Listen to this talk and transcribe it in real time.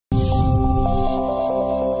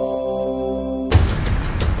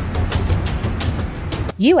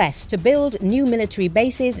US to build new military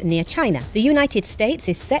bases near China. The United States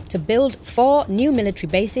is set to build 4 new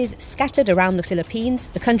military bases scattered around the Philippines,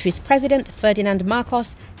 the country's president, Ferdinand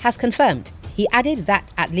Marcos, has confirmed. He added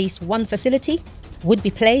that at least one facility would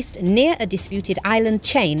be placed near a disputed island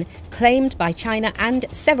chain claimed by China and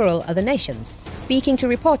several other nations. Speaking to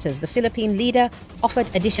reporters, the Philippine leader offered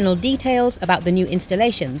additional details about the new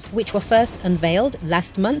installations, which were first unveiled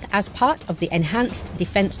last month as part of the Enhanced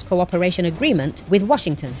Defense Cooperation Agreement with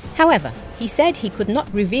Washington. However, he said he could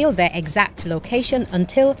not reveal their exact location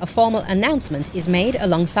until a formal announcement is made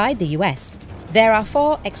alongside the US. There are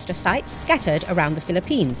 4 extra sites scattered around the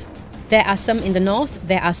Philippines. There are some in the north,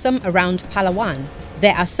 there are some around Palawan,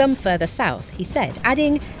 there are some further south, he said,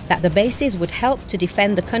 adding that the bases would help to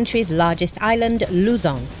defend the country's largest island,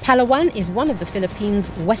 Luzon. Palawan is one of the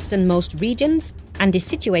Philippines' westernmost regions and is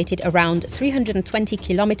situated around 320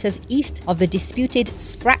 kilometers east of the disputed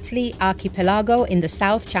Spratly Archipelago in the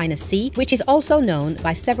South China Sea, which is also known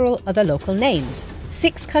by several other local names.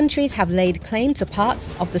 6 countries have laid claim to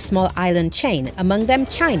parts of the small island chain, among them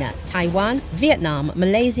China, Taiwan, Vietnam,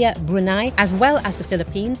 Malaysia, Brunei, as well as the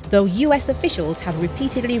Philippines, though US officials have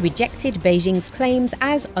repeatedly rejected Beijing's claims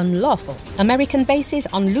as unlawful. American bases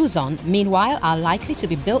on Luzon, meanwhile, are likely to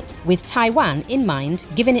be built with Taiwan in mind,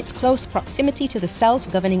 given its close proximity to the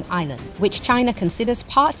self-governing island, which China considers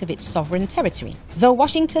part of its sovereign territory. Though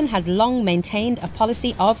Washington had long maintained a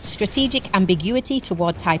policy of strategic ambiguity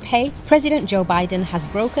toward Taipei, President Joe Biden has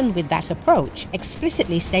broken with that approach,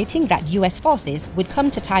 explicitly stating that US forces would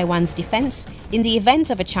come to Taiwan's defense in the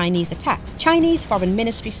event of a Chinese attack. Chinese Foreign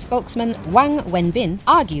Ministry spokesman Wang Wenbin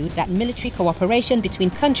argued that military cooperation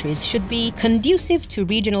between countries should be conducive to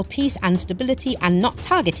regional peace and stability and not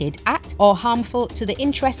targeted at or harmful to the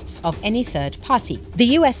interests of any third party. The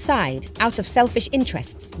US side, out of selfish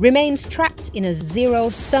interests, remains trapped in a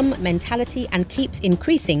zero-sum mentality and keeps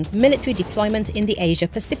increasing military deployment in the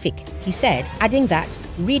Asia-Pacific, he said, adding that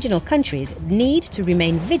regional countries need to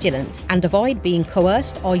remain vigilant and avoid being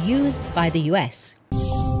coerced or used by the US.